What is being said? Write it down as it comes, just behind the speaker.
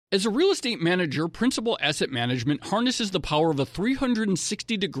As a real estate manager, Principal Asset Management harnesses the power of a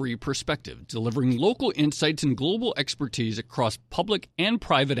 360-degree perspective, delivering local insights and global expertise across public and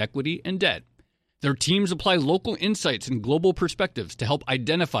private equity and debt. Their teams apply local insights and global perspectives to help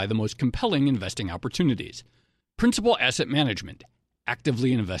identify the most compelling investing opportunities. Principal Asset Management.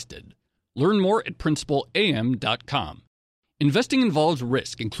 Actively invested. Learn more at principalam.com. Investing involves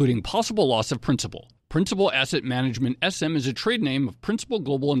risk, including possible loss of principal. Principal Asset Management SM is a trade name of Principal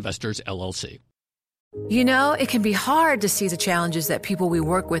Global Investors, LLC. You know, it can be hard to see the challenges that people we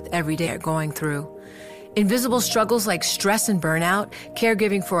work with every day are going through. Invisible struggles like stress and burnout,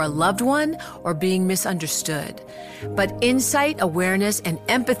 caregiving for a loved one, or being misunderstood. But insight, awareness, and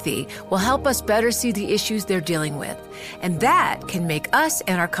empathy will help us better see the issues they're dealing with. And that can make us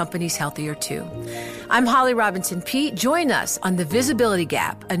and our companies healthier too. I'm Holly Robinson Peete. Join us on The Visibility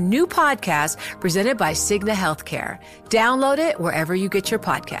Gap, a new podcast presented by Cigna Healthcare. Download it wherever you get your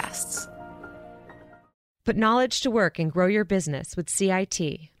podcasts. Put knowledge to work and grow your business with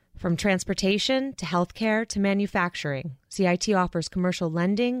CIT. From transportation to healthcare to manufacturing, CIT offers commercial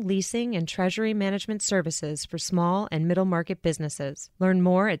lending, leasing, and treasury management services for small and middle market businesses. Learn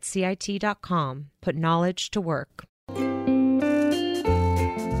more at CIT.com. Put knowledge to work.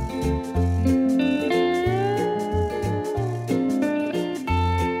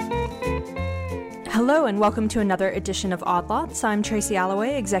 Hello and welcome to another edition of Odd Lots. I'm Tracy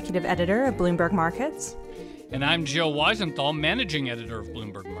Alloway, Executive Editor of Bloomberg Markets. And I'm Joe Weisenthal, Managing Editor of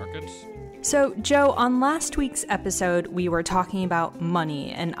Bloomberg Markets. So, Joe, on last week's episode, we were talking about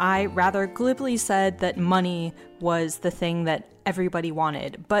money, and I rather glibly said that money was the thing that everybody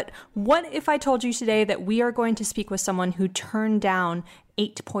wanted. But what if I told you today that we are going to speak with someone who turned down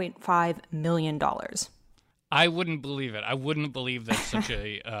 $8.5 million? I wouldn't believe it. I wouldn't believe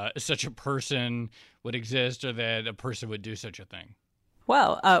that such a person would exist, or that a person would do such a thing.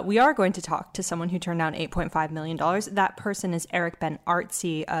 Well, we are going to talk to someone who turned down $8.5 million. That person is Eric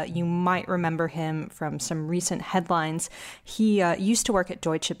Ben-Artzi. You might remember him from some recent headlines. He used to work at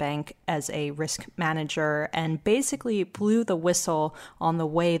Deutsche Bank as a risk manager and basically blew the whistle on the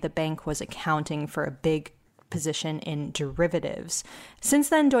way the bank was accounting for a big position in derivatives. Since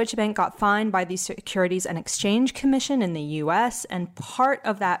then, Deutsche Bank got fined by the Securities and Exchange Commission in the U.S., and part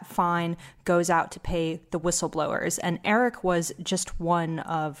of that fine goes out to pay the whistleblowers. And Eric was just one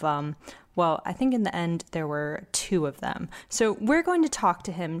of, I think in the end there were two of them. So we're going to talk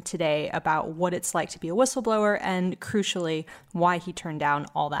to him today about what it's like to be a whistleblower and, crucially, why he turned down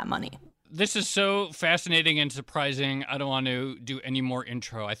all that money. This is so fascinating and surprising. I don't want to do any more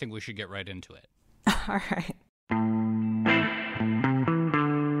intro. I think we should get right into it. All right.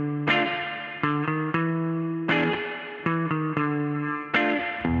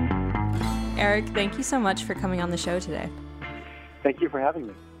 Eric, thank you so much for coming on the show today. Thank you for having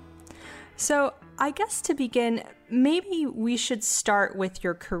me. So I guess to begin, maybe we should start with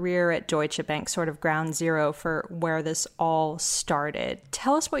your career at Deutsche Bank, sort of ground zero for where this all started.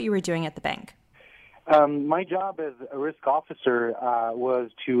 Tell us what you were doing at the bank. My job as a risk officer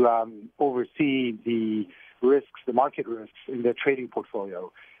was to oversee the risks, the market risks in the trading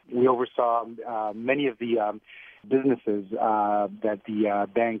portfolio. We oversaw many of the businesses that the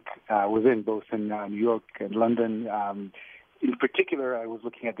bank was in, both in New York and London. In particular, I was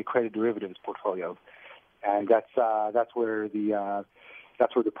looking at the credit derivatives portfolio, and that's where the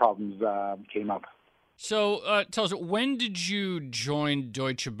problems came up. So tell us, when did you join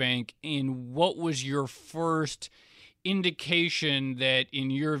Deutsche Bank, and what was your first indication that,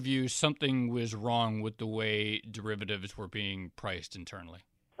 in your view, something was wrong with the way derivatives were being priced internally?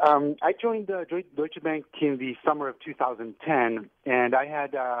 I joined Deutsche Bank in the summer of 2010, and I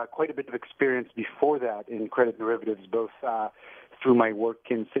had quite a bit of experience before that in credit derivatives, both through my work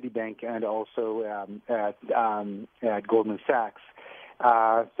in Citibank and also at Goldman Sachs.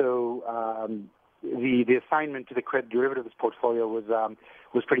 The assignment to the credit derivatives portfolio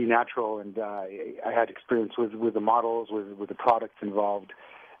was pretty natural, and I had experience with the models, with the products involved.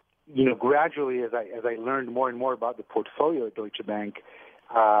 You know, gradually as I learned more and more about the portfolio at Deutsche Bank,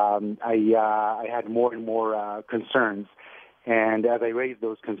 I had more and more concerns, and as I raised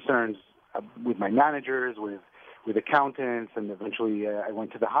those concerns with my managers, with accountants, and eventually I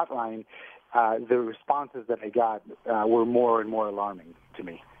went to the hotline, the responses that I got were more and more alarming to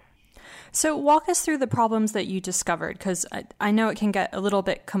me. So walk us through the problems that you discovered, because I know it can get a little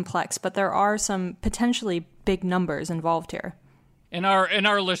bit complex, but there are some potentially big numbers involved here. And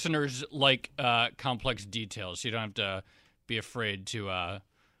our listeners like complex details, so you don't have to be afraid to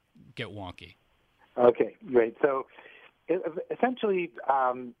get wonky. Okay, great. So Essentially,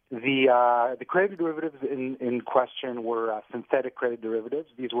 the credit derivatives in question were synthetic credit derivatives.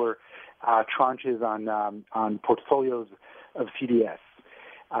 These were tranches on portfolios of CDS.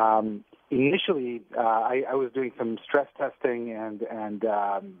 Initially, I was doing some stress testing, and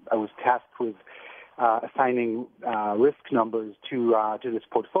I was tasked with assigning risk numbers to this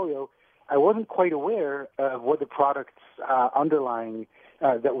portfolio. I wasn't quite aware of what the products underlying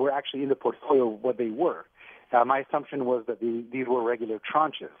that were actually in the portfolio, what they were. My assumption was that these were regular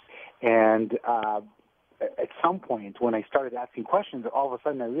tranches. And at some point, when I started asking questions, all of a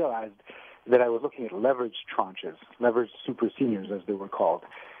sudden I realized that I was looking at leveraged tranches, leveraged super seniors, as they were called.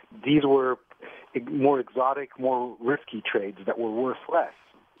 These were more exotic, more risky trades that were worth less.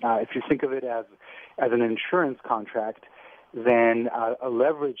 If you think of it as an insurance contract, then a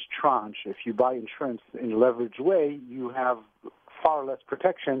leveraged tranche, if you buy insurance in a leveraged way, you have far less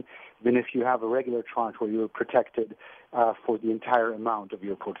protection than if you have a regular tranche where you're protected for the entire amount of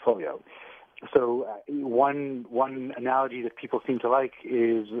your portfolio. So one analogy that people seem to like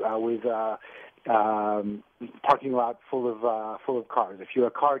is with parking lot full of cars. If you're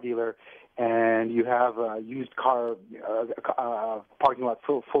a car dealer and you have a used car parking lot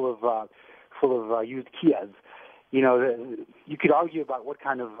full of used Kias, you know, you could argue about what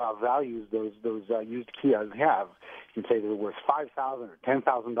kind of values those used Kias have. You can say they're worth $5,000 or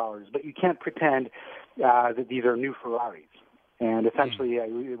 $10,000, but you can't pretend that these are new Ferraris. And essentially, I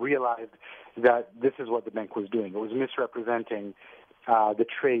realized that this is what the bank was doing. It was misrepresenting the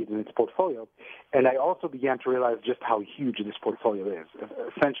trade in its portfolio. And I also began to realize just how huge this portfolio is.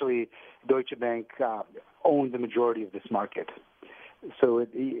 Essentially, Deutsche Bank owned the majority of this market. So as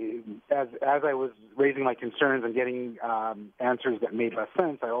I was raising my concerns and getting answers that made less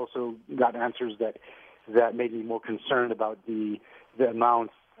sense, I also got answers that made me more concerned about the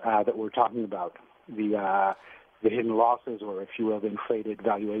amounts that we're talking about, the hidden losses, or if you will, the inflated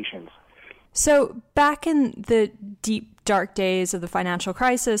valuations. So back in the deep, dark days of the financial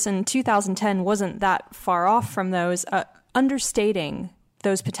crisis, and 2010 wasn't that far off from those, understating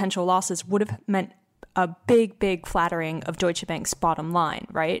those potential losses would have meant a big, big flattering of Deutsche Bank's bottom line,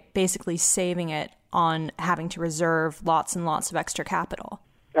 right? Basically saving it on having to reserve lots and lots of extra capital.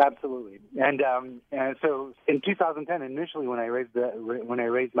 Absolutely, and so in 2010, initially when I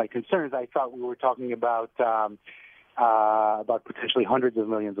raised my concerns, I thought we were talking about potentially hundreds of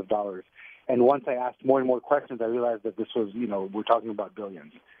millions of dollars. And once I asked more and more questions, I realized that this was, we're talking about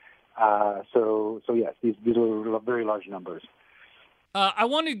billions. So yes, these were very large numbers. I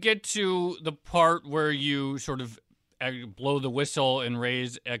want to get to the part where you sort of blow the whistle and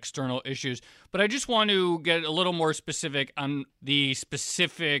raise external issues, but I just want to get a little more specific on the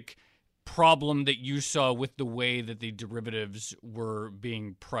specific problem that you saw with the way that the derivatives were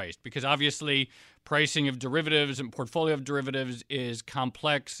being priced, because obviously pricing of derivatives and portfolio of derivatives is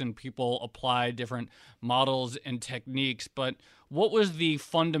complex and people apply different models and techniques. But what was the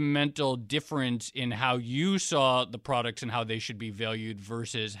fundamental difference in how you saw the products and how they should be valued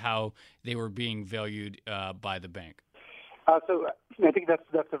versus how they were being valued by the bank? So I think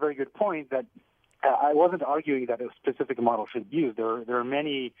that's a very good point. That I wasn't arguing that a specific model should be used. There are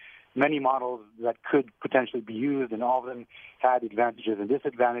many models that could potentially be used, and all of them had advantages and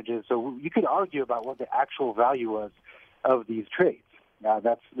disadvantages. So you could argue about what the actual value was of these trades.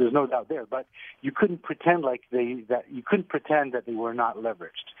 There's no doubt there. But you couldn't pretend that they were not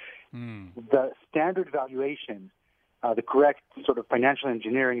leveraged. The standard valuation, the correct sort of financial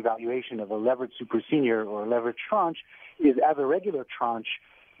engineering valuation of a leveraged super senior or a leveraged tranche is as a regular tranche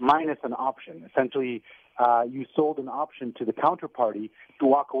minus an option. Essentially, you sold an option to the counterparty to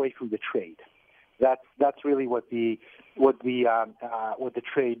walk away from the trade. That's really what the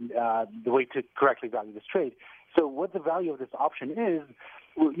trade, the way to correctly value this trade. So what the value of this option is,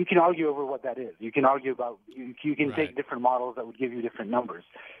 you can argue over what that is. You can argue about, you can take different models that would give you different numbers.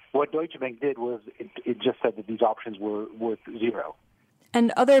 What Deutsche Bank did was it just said that these options were worth zero.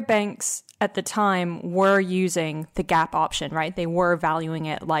 And other banks at the time were using the gap option, right? They were valuing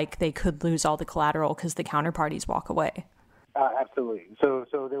it like they could lose all the collateral because the counterparties walk away. Absolutely. So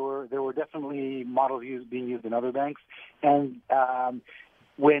there were definitely models being used in other banks, and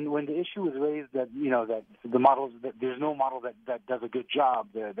when the issue was raised that that the models, that there's no model that does a good job,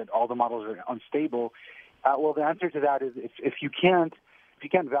 that all the models are unstable, well, the answer to that is if you can't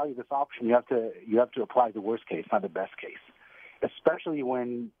value this option, you have to apply the worst case, not the best case. Especially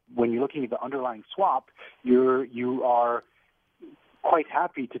when you're looking at the underlying swap, you are quite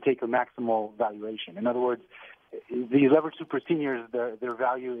happy to take a maximal valuation. In other words, the leveraged super seniors, their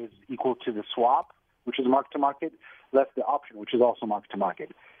value is equal to the swap, which is mark to market, less the option, which is also mark to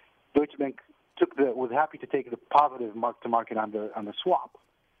market. Deutsche Bank was happy to take the positive mark to market on the swap,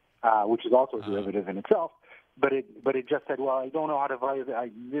 which is also a derivative in itself. But it just said, well, I don't know how to value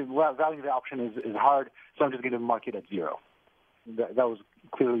valuing the option is hard, so I'm just going to mark it at zero. That was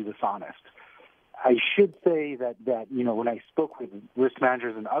clearly dishonest. I should say that when I spoke with risk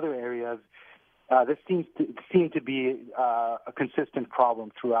managers in other areas, this seemed to be a consistent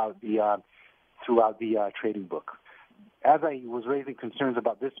problem throughout the trading book. As I was raising concerns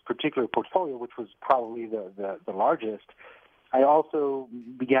about this particular portfolio, which was probably the largest, I also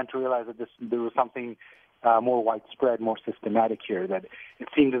began to realize that there was something more widespread, more systematic here, that it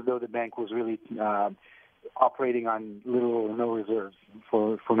seemed as though the bank was really operating on little or no reserves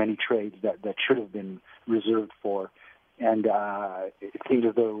for many trades that should have been reserved for. And it seemed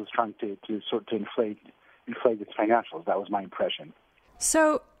as though it was trying to inflate its financials. That was my impression.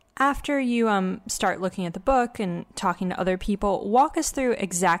 So after you start looking at the book and talking to other people, walk us through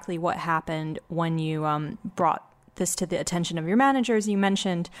exactly what happened when you brought this to the attention of your managers. You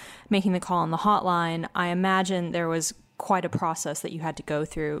mentioned making the call on the hotline. I imagine there was quite a process that you had to go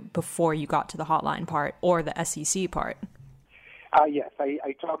through before you got to the hotline part or the SEC part. Yes,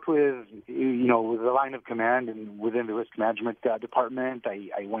 I talked with the line of command and within the risk management department.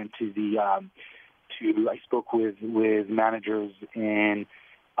 I went to I spoke with managers in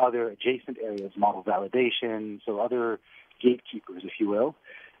other adjacent areas, model validation, so other gatekeepers, if you will.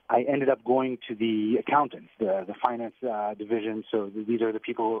 I ended up going to the accountants, the finance division. So these are the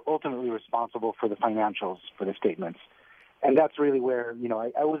people ultimately responsible for the financials, for the statements. And that's really where,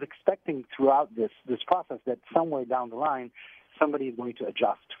 I was expecting throughout this process that somewhere down the line, somebody is going to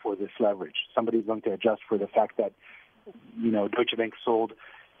adjust for this leverage. Somebody is going to adjust for the fact that, Deutsche Bank sold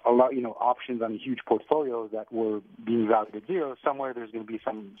a lot, options on a huge portfolio that were being valued at zero. Somewhere there's going to be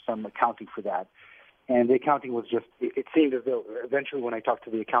some accounting for that. And the accounting was just, it seemed as though eventually when I talked to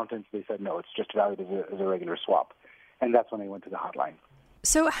the accountants, they said, no, it's just valued as a regular swap. And that's when I went to the hotline.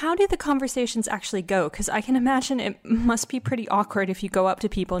 So how do the conversations actually go? Because I can imagine it must be pretty awkward if you go up to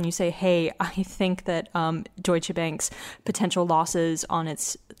people and you say, hey, I think that Deutsche Bank's potential losses on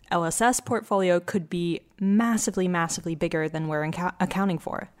its LSS portfolio could be massively, massively bigger than we're accounting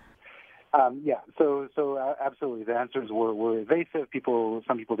for. So absolutely. The answers were evasive.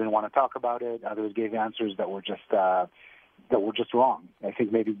 Some people didn't want to talk about it. Others gave answers that were just wrong. I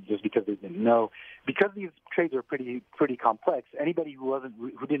think maybe just because they didn't know. Because these trades are pretty complex, anybody who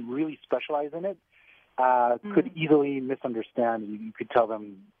didn't really specialize in it could easily misunderstand. You could tell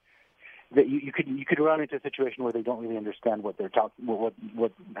them that you could run into a situation where they don't really understand what they're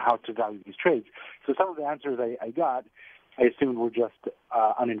how to value these trades. So some of the answers I got, I assumed were just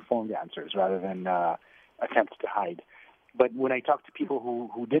uninformed answers rather than attempts to hide. But when I talked to people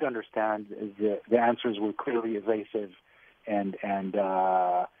who did understand, the answers were clearly evasive and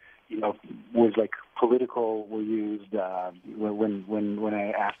was like political were used when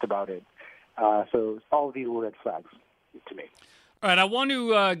I asked about it. So all of these were red flags to me. All right, I want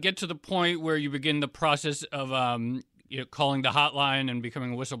to get to the point where you begin the process of calling the hotline and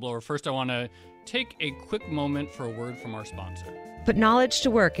becoming a whistleblower. First, I want to take a quick moment for a word from our sponsor. Put knowledge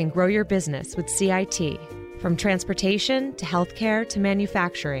to work and grow your business with CIT. From transportation to healthcare to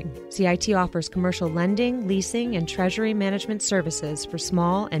manufacturing, CIT offers commercial lending, leasing, and treasury management services for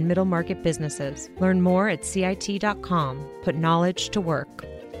small and middle market businesses. Learn more at CIT.com. Put knowledge to work.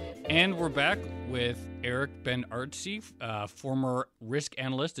 And we're back with Eric Ben-Artzi, former risk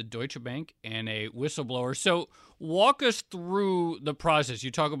analyst at Deutsche Bank and a whistleblower. So walk us through the process. You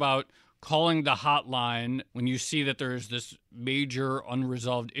talk about calling the hotline when you see that there's this major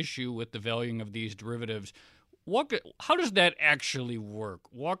unresolved issue with the valuing of these derivatives. How does that actually work?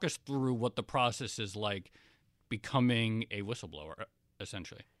 Walk us through what the process is like becoming a whistleblower,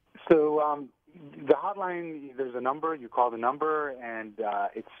 essentially. So the hotline, there's a number, you call the number, and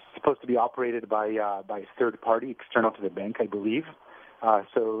it's supposed to be operated by a third party external to the bank, I believe.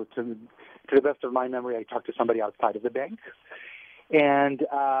 So to the best of my memory, I talked to somebody outside of the bank. And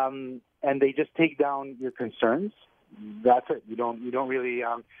they just take down your concerns. That's it. You don't really.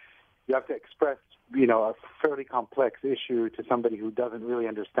 You have to express, a fairly complex issue to somebody who doesn't really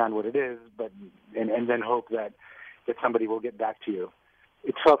understand what it is, and then hope that somebody will get back to you.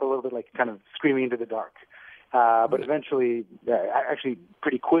 It felt a little bit like kind of screaming into the dark. But eventually, actually,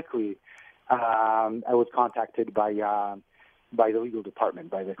 pretty quickly, I was contacted by the legal department,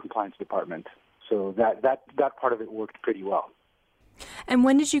 by the compliance department. So that part of it worked pretty well. And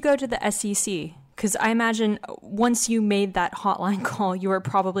when did you go to the SEC? Because I imagine once you made that hotline call, you were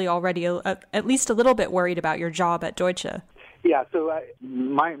probably already at least a little bit worried about your job at Deutsche. Yeah. So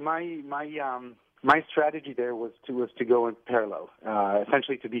my strategy there was to go in parallel,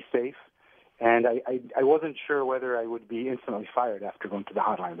 essentially to be safe And I wasn't sure whether I would be instantly fired after going to the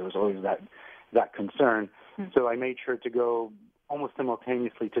hotline. There was always that concern. So I made sure to go almost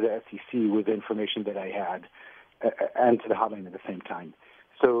simultaneously to the SEC with the information that I had and to the hotline at the same time.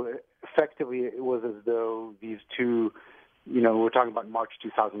 So effectively, it was as though these two, we're talking about March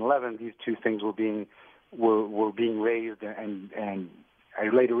 2011, these two things were being raised, and I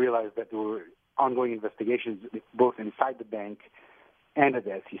later realized that there were ongoing investigations both inside the bank and at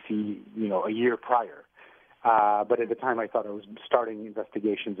the SEC, a year prior. But at the time, I thought I was starting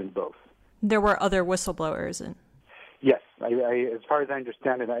investigations in both. There were other whistleblowers. Yes, as far as I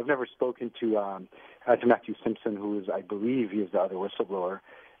understand it, I've never spoken to Matthew Simpson, who is, I believe, he is the other whistleblower,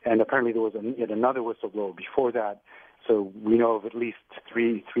 and apparently there was yet another whistleblower before that. So we know of at least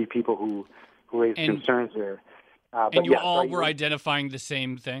three people who raised concerns there. And you all were identifying the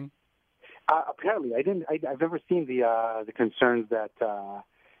same thing? Apparently, I've never seen the concerns that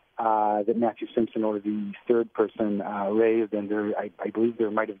Matthew Simpson or the third person raised, and I believe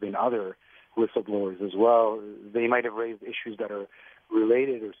there might have been other whistleblowers as well. They might have raised issues that are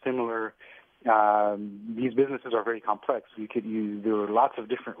related or similar. These businesses are very complex. There are lots of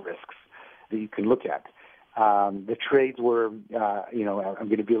different risks that you can look at. The trades were, I'm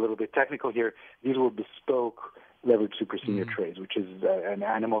going to be a little bit technical here. These were bespoke leveraged super senior trades, which is an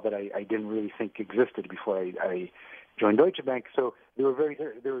animal that I didn't really think existed before I joined Deutsche Bank. So there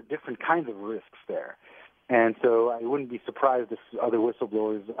were different kinds of risks there. And so I wouldn't be surprised if other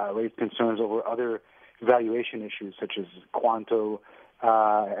whistleblowers raised concerns over other valuation issues such as Quanto.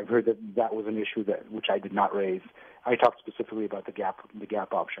 I've heard that was an issue which I did not raise. I talked specifically about the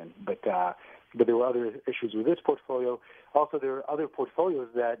gap option, but there were other issues with this portfolio. Also, there are other portfolios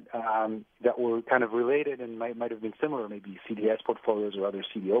that were kind of related and might have been similar, maybe CDS portfolios or other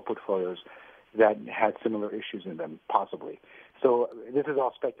CDO portfolios that had similar issues in them, possibly. So this is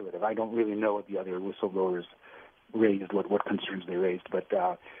all speculative. I don't really know what the other whistleblowers raised, what concerns they raised, but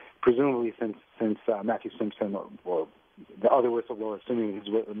presumably since Matthew Simpson or the other whistleblower, assuming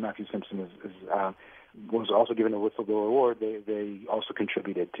Matthew Simpson was also given a whistleblower award, they also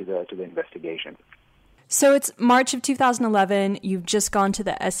contributed to the investigation. So it's March of 2011. You've just gone to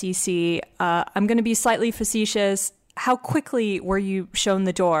the SEC. I'm going to be slightly facetious. How quickly were you shown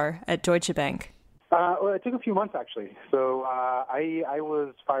the door at Deutsche Bank? Well, it took a few months, actually. So I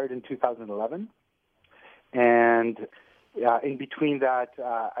was fired in 2011. And in between that,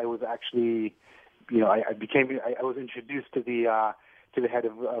 I was actually, I was introduced to the head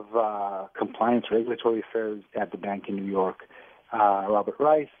of compliance regulatory affairs at the bank in New York, Robert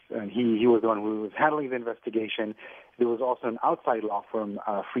Rice, and he was the one who was handling the investigation. There was also an outside law firm,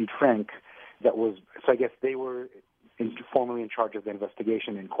 Fried Frank, that was, so I guess they were formally in charge of the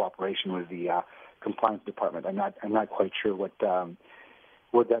investigation in cooperation with the compliance department. I'm not quite sure what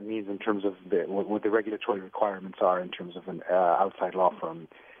that means in terms of what the regulatory requirements are in terms of an outside law firm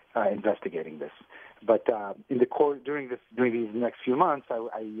investigating this. But in the course during these next few months,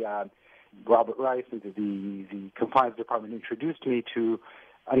 Robert Rice, the compliance department, introduced me to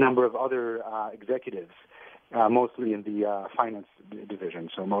a number of other executives, mostly in the finance division,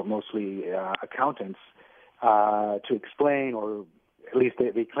 so mostly accountants, to explain, or at least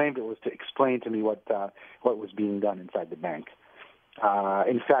they claimed it was to explain to me what was being done inside the bank.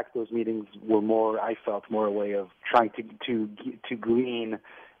 In fact, those meetings were I felt more a way of trying to glean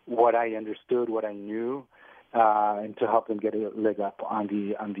what I understood, what I knew, and to help them get a leg up on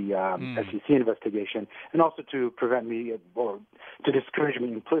the SEC investigation, and also to prevent me, or to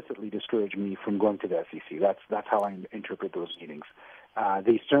implicitly discourage me from going to the SEC. That's how I interpret those meetings. I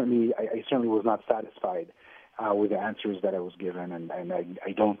certainly was not satisfied with the answers that I was given, and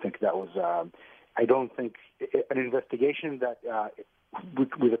I don't think that was. I don't think an investigation that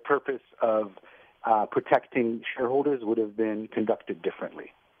with a purpose of protecting shareholders would have been conducted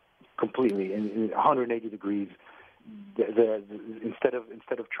differently, completely in 180 degrees. Instead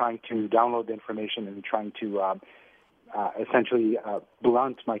of trying to download the information and trying to essentially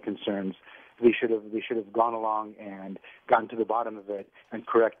blunt my concerns, they should have gone along and gotten to the bottom of it and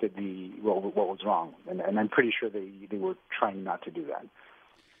corrected what was wrong. And I'm pretty sure they were trying not to do that.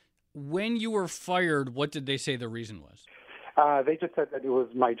 When you were fired, what did they say the reason was? They just said that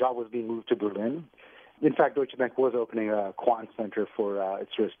my job was being moved to Berlin. In fact, Deutsche Bank was opening a quant center for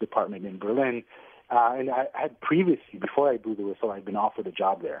its risk department in Berlin. And I had previously, before I blew the whistle, I'd been offered a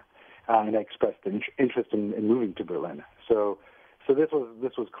job there. And I expressed an interest in moving to Berlin. So this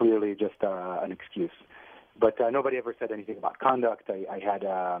was clearly just an excuse. But nobody ever said anything about conduct. I had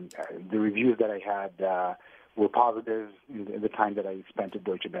the reviews that I had were positive in the time that I spent at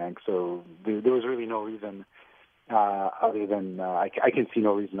Deutsche Bank. So there was really no reason other than I can see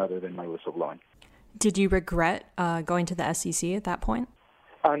no reason other than my whistleblowing. Did you regret going to the SEC at that point?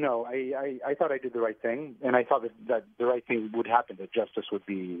 No, I thought I did the right thing, and I thought that the right thing would happen, that justice would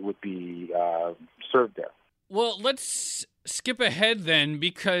be served there. Well, let's skip ahead then,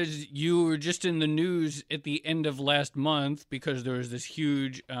 because you were just in the news at the end of last month because there was this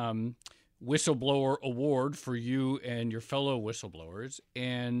huge whistleblower award for you and your fellow whistleblowers,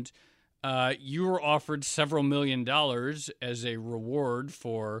 and you were offered several $1 million as a reward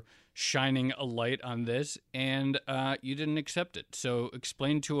for shining a light on this, and you didn't accept it. So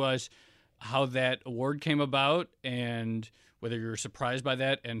explain to us how that award came about and whether you're surprised by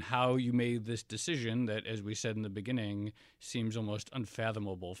that and how you made this decision that, as we said in the beginning, seems almost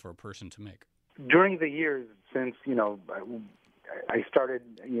unfathomable for a person to make. During the years since, I started,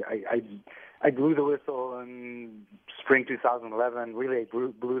 I blew the whistle in spring 2011. Really, I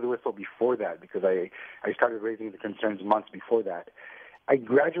blew the whistle before that because I started raising the concerns months before that. I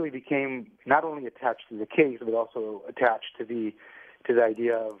gradually became not only attached to the case, but also attached to the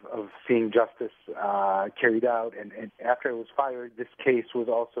idea of seeing justice carried out. And after I was fired, this case was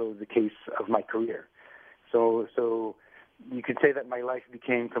also the case of my career. So you could say that my life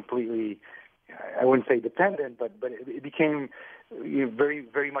became completely, I wouldn't say dependent, but it became very,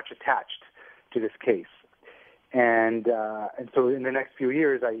 very much attached to this case. And so in the next few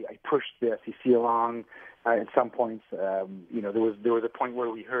years, I pushed the SEC along. At some points, there was a point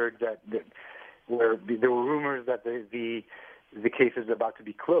where we heard that where there were rumors that the case is about to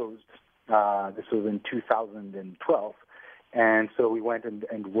be closed. This was in 2012, and so we went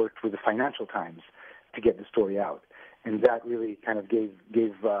and worked with the Financial Times to get the story out, and that really kind of gave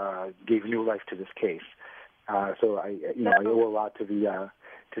new life to this case. So I owe a lot to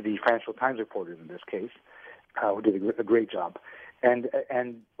the Financial Times reporters in this case, who did a great job. And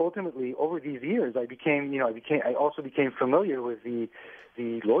ultimately, over these years, I also became familiar with the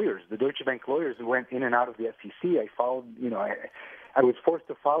lawyers, the Deutsche Bank lawyers who went in and out of the SEC. I followed, I was forced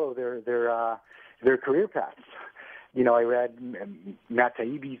to follow their career paths. I read Matt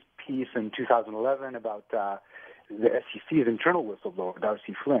Taibbi's piece in 2011 about the SEC's internal whistleblower,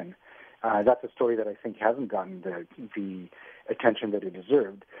 Darcy Flynn. That's a story that I think hasn't gotten the attention that it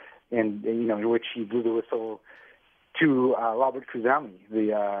deserved, and in which he blew the whistle to Robert Khuzami,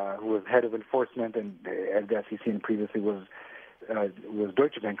 who was head of enforcement and at the SEC and previously was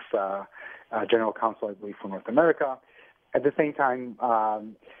Deutsche Bank's general counsel, I believe, for North America. At the same time,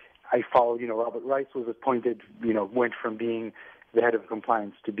 I followed, Robert Rice was appointed, went from being the head of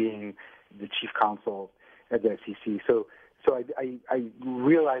compliance to being the chief counsel at the SEC. So I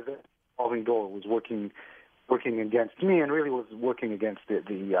realized that Revolving Door was working against me and really was working against the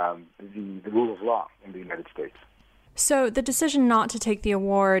rule of law in the United States. So the decision not to take the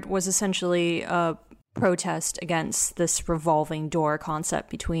award was essentially a protest against this revolving door concept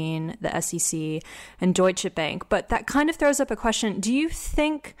between the SEC and Deutsche Bank. But that kind of throws up a question. Do you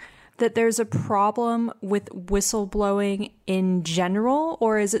think that there's a problem with whistleblowing in general,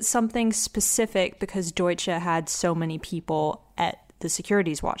 or is it something specific because Deutsche had so many people at the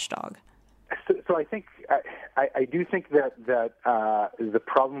securities watchdog? So I think I do think that the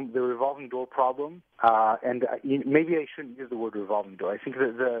problem, the revolving door problem, and maybe I shouldn't use the word revolving door. I think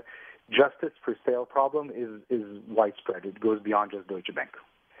that the justice for sale problem is widespread. It goes beyond just Deutsche Bank.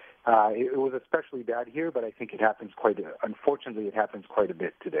 It was especially bad here, but I think unfortunately, it happens quite a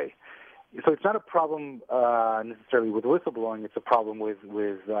bit today. So it's not a problem necessarily with whistleblowing. It's a problem with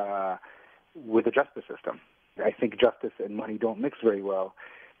the justice system. I think justice and money don't mix very well.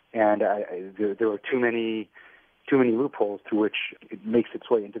 And there are too many loopholes through which it makes its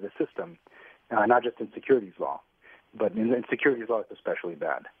way into the system, not just in securities law, but in securities law it's especially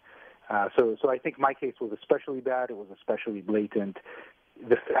bad. So I think my case was especially bad. It was especially blatant.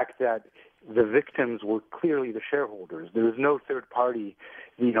 The fact that the victims were clearly the shareholders. There was no third party.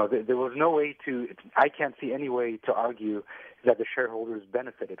 There was no way to. I can't see any way to argue that the shareholders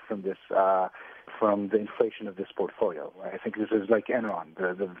benefited from this, from the inflation of this portfolio. I think this is like Enron.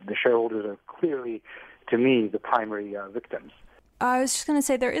 The shareholders are clearly, to me, the primary victims. I was just going to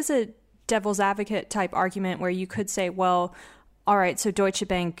say there is a devil's advocate type argument where you could say, well, all right, so Deutsche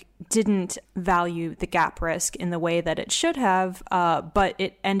Bank didn't value the gap risk in the way that it should have, but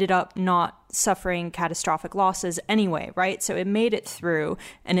it ended up not suffering catastrophic losses anyway, right? So it made it through,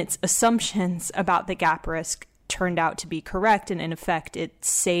 and its assumptions about the gap risk turned out to be correct, and in effect, it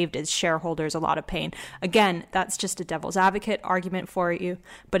saved its shareholders a lot of pain. Again, that's just a devil's advocate argument for you,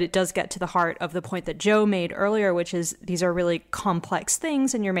 but it does get to the heart of the point that Joe made earlier, which is these are really complex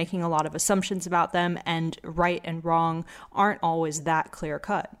things, and you're making a lot of assumptions about them, and right and wrong aren't always that clear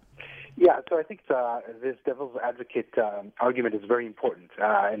cut. Yeah, so I think this devil's advocate argument is very important,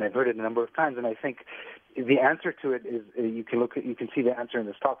 and I've heard it a number of times. And I think the answer to it is you can see the answer in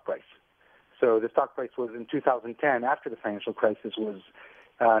the stock price. So the stock price was in 2010, after the financial crisis, was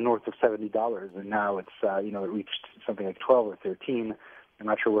north of $70, and now it's it reached something like 12 or 13. I'm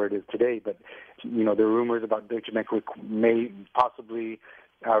not sure where it is today, but there are rumors about Deutsche Bank may possibly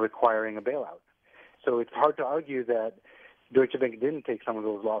requiring a bailout. So it's hard to argue that Deutsche Bank didn't take some of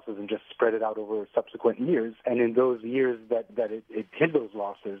those losses and just spread it out over subsequent years. And in those years that it hid those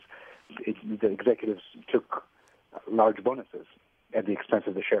losses, the executives took large bonuses at the expense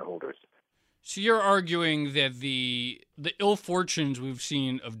of the shareholders. So you're arguing that the ill fortunes we've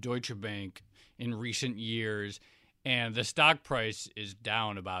seen of Deutsche Bank in recent years, and the stock price is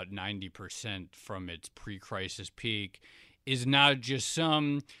down about 90% from its pre-crisis peak, is not just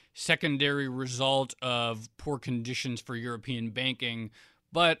some secondary result of poor conditions for European banking,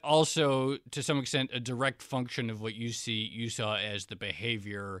 but also to some extent a direct function of what you saw as the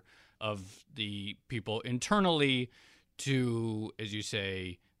behavior of the people internally to, as you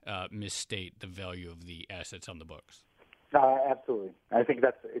say, misstate the value of the assets on the books. Absolutely. I think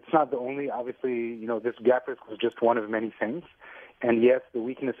it's not the only, obviously, this gap risk was just one of many things. And yes, the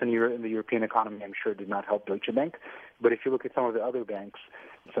weakness in the European economy, I'm sure, did not help Deutsche Bank. But if you look at some of the other banks,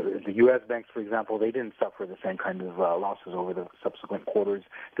 so the U.S. banks, for example, they didn't suffer the same kind of losses over the subsequent quarters.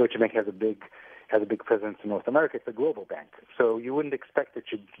 Deutsche Bank has a big presence in North America. It's a global bank. So you wouldn't expect it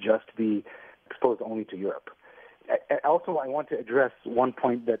to just be exposed only to Europe. Also, I want to address one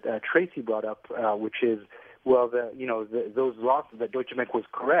point that Tracy brought up, which is, those losses, that Deutsche Bank was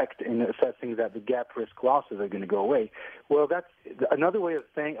correct in assessing that the gap risk losses are going to go away. Well, that's another way of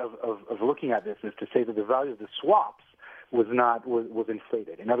saying of looking at this is to say that the value of the swaps was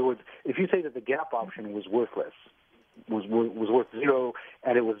inflated. In other words, if you say that the gap option was worthless, was worth zero,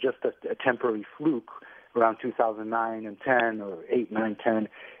 and it was just a temporary fluke around 2009 and 10 or 8, 9, 10,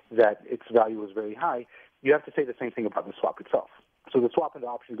 that its value was very high, you have to say the same thing about the swap itself. So the swap and the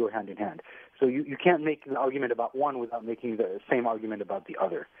option go hand in hand. So you can't make an argument about one without making the same argument about the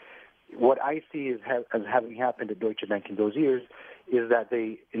other. What I see as having happened at Deutsche Bank in those years is that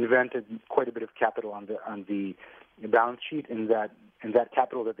they invented quite a bit of capital on the balance sheet, and that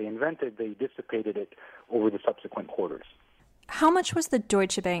capital that they invented, they dissipated it over the subsequent quarters. How much was the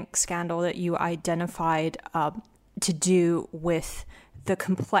Deutsche Bank scandal that you identified to do with the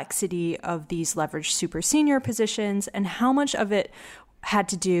complexity of these leveraged super senior positions, and how much of it had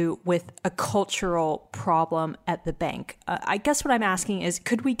to do with a cultural problem at the bank? I guess what I'm asking is,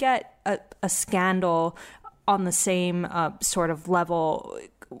 could we get a scandal on the same sort of level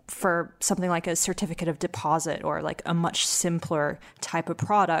for something like a certificate of deposit or like a much simpler type of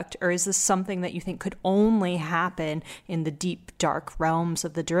product? Or is this something that you think could only happen in the deep, dark realms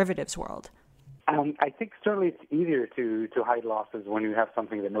of the derivatives world? I think certainly it's easier to hide losses when you have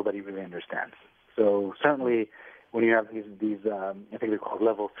something that nobody really understands. So certainly when you have these I think they're called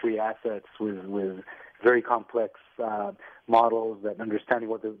level 3 assets with very complex models, that understanding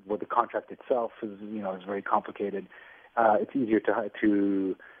what the contract itself is very complicated. It's easier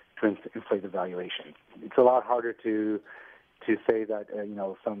to inflate the valuation. It's a lot harder to say that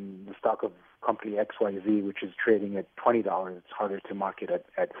the stock of company XYZ, which is trading at $20, it's harder to market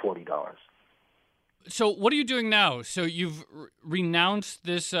at $40. So what are you doing now? So you've renounced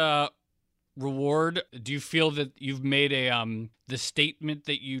this reward. Do you feel that you've made the statement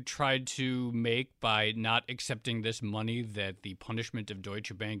that you tried to make by not accepting this money, that the punishment of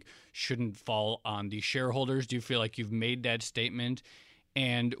Deutsche Bank shouldn't fall on the shareholders? Do you feel like you've made that statement?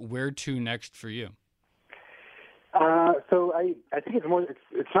 And where to next for you? So I think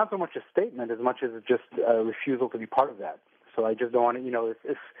it's not so much a statement as much as just a refusal to be part of that. So I just don't want to,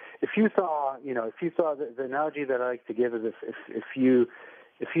 if you saw the analogy that I like to give is if you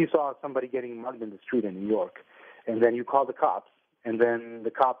saw somebody getting mugged in the street in New York, and then you call the cops, and then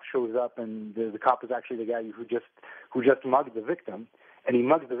the cop shows up, and the cop is actually the guy who just mugged the victim, and he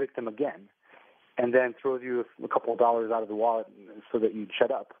mugs the victim again, and then throws you a couple of dollars out of the wallet so that you'd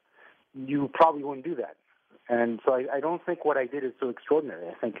shut up, you probably wouldn't do that. And so I don't think what I did is so extraordinary.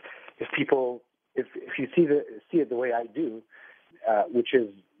 I think if you see it the way I do, which is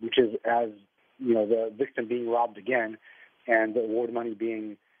as the victim being robbed again, and the award money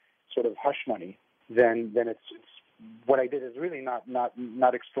being sort of hush money, then it's what I did is really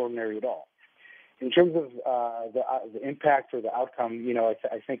not extraordinary at all. In terms of the impact or the outcome,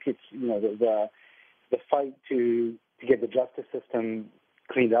 I think it's the fight to get the justice system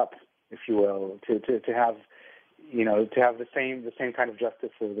cleaned up, if you will, to have the same kind of justice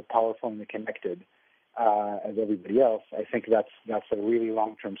for the powerful and the connected, as everybody else, I think that's a really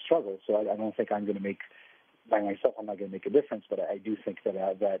long-term struggle. So I don't think I'm going to make, by myself, I'm not going to make a difference, but I do think that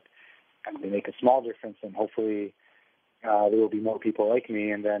I'm going to make a small difference, and hopefully there will be more people like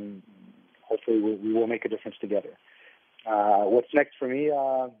me, and then hopefully we will make a difference together. What's next for me?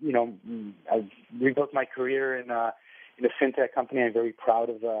 I've rebuilt my career in a fintech company. I'm very proud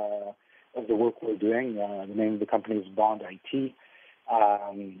of the work we're doing. The name of the company is Bond IT.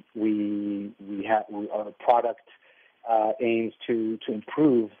 Our product aims to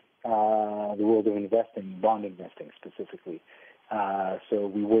improve the world of investing, bond investing specifically. So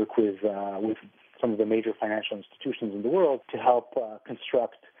we work with some of the major financial institutions in the world to help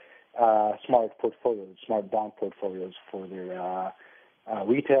construct smart portfolios, smart bond portfolios for their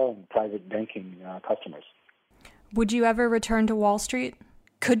retail and private banking customers. Would you ever return to Wall Street?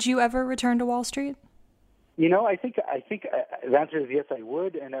 Could you ever return to Wall Street? I think the answer is yes, I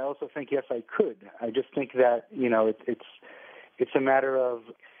would, and I also think yes, I could. I just think that it's a matter of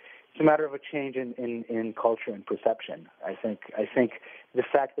a change in culture and perception. I think the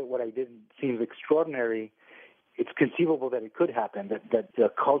fact that what I did seems extraordinary. It's conceivable that it could happen. That the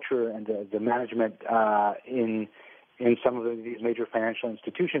culture and the management in some of these major financial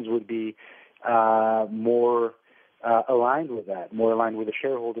institutions would be more aligned with that, more aligned with the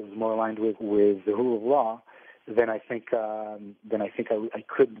shareholders, more aligned with the rule of law. Then I think I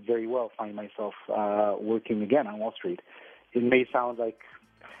could very well find myself working again on Wall Street. It may sound like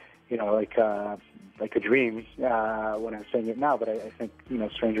a dream when I'm saying it now, but I think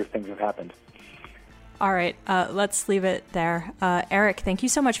stranger things have happened. All right, let's leave it there. Eric, thank you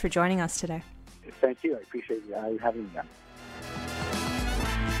so much for joining us today. Thank you. I appreciate you having me on.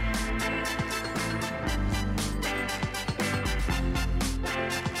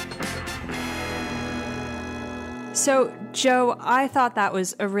 So, Joe, I thought that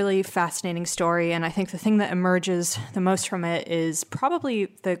was a really fascinating story, and I think the thing that emerges the most from it is probably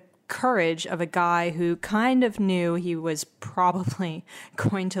the courage of a guy who kind of knew he was probably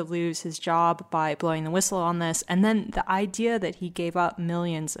going to lose his job by blowing the whistle on this, and then the idea that he gave up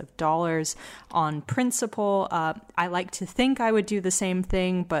millions of dollars on principle. I like to think I would do the same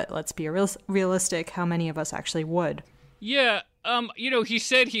thing, but let's be realistic. How many of us actually would? Yeah, he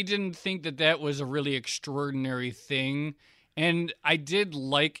said he didn't think that was a really extraordinary thing. And I did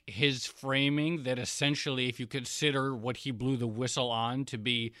like his framing that essentially, if you consider what he blew the whistle on to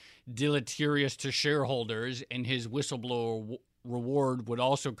be deleterious to shareholders, and his whistleblower reward would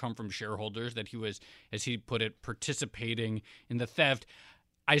also come from shareholders, that he was, as he put it, participating in the theft.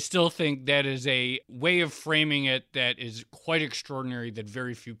 I still think that is a way of framing it that is quite extraordinary, that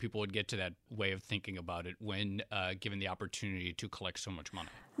very few people would get to that way of thinking about it when given the opportunity to collect so much money.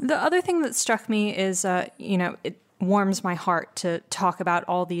 The other thing that struck me is, it warms my heart to talk about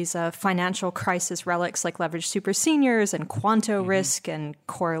all these financial crisis relics like Leveraged Super Seniors and Quanto Risk and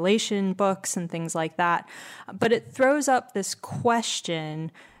correlation books and things like that. But it throws up this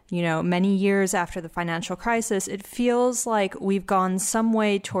question. Many years after the financial crisis, it feels like we've gone some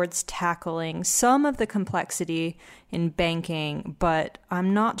way towards tackling some of the complexity in banking, but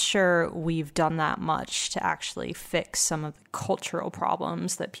I'm not sure we've done that much to actually fix some of the cultural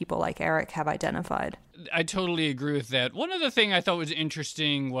problems that people like Eric have identified. I totally agree with that. One other thing I thought was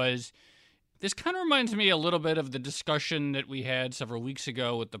interesting was this kind of reminds me a little bit of the discussion that we had several weeks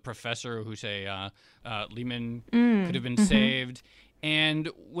ago with the professor who say Lehman could have been saved. And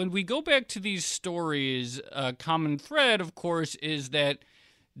when we go back to these stories, a common thread, of course, is that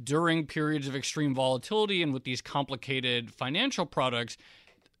during periods of extreme volatility and with these complicated financial products,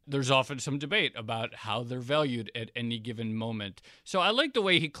 there's often some debate about how they're valued at any given moment. So I like the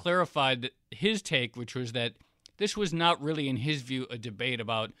way he clarified his take, which was that this was not really, in his view, a debate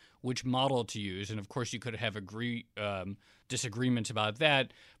about which model to use. And of course, you could have disagreements about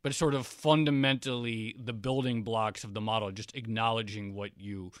that, but sort of fundamentally the building blocks of the model, just acknowledging what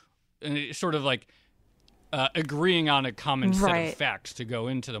you, sort of like agreeing on a common set of facts to go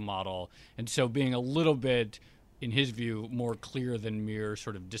into the model. And so being a little bit, in his view, more clear than mere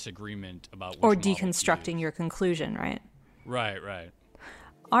sort of disagreement about which or deconstructing your conclusion, right? Right.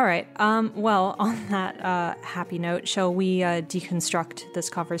 All right. Well, on that happy note, shall we deconstruct this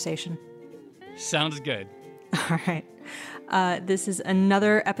conversation? Sounds good. All right. This is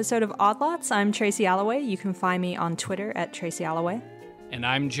another episode of Odd Lots. I'm Tracy Alloway. You can find me on Twitter at Tracy Alloway. And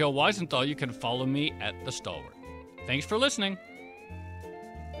I'm Joe Weisenthal. You can follow me at The Stalwart. Thanks for listening.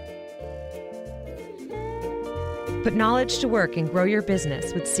 Put knowledge to work and grow your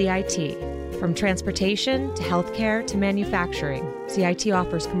business with CIT. From transportation to healthcare to manufacturing, CIT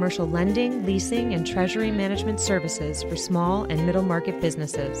offers commercial lending, leasing, and treasury management services for small and middle market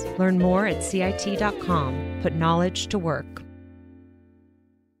businesses. Learn more at CIT.com. Put knowledge to work.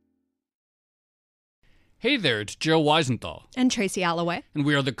 Hey there, it's Joe Weisenthal. And Tracy Alloway. And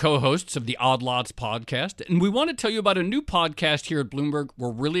we are the co-hosts of the Odd Lots podcast. And we want to tell you about a new podcast here at Bloomberg we're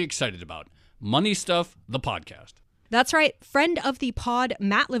really excited about. Money Stuff, the podcast. That's right. Friend of the pod,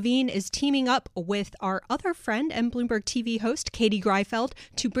 Matt Levine, is teaming up with our other friend and Bloomberg TV host, Katie Greifeld,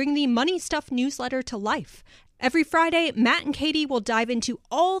 to bring the Money Stuff newsletter to life. Every Friday, Matt and Katie will dive into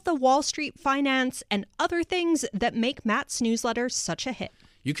all the Wall Street finance and other things that make Matt's newsletter such a hit.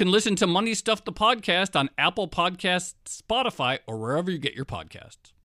 You can listen to Money Stuff, the podcast on Apple Podcasts, Spotify, or wherever you get your podcasts.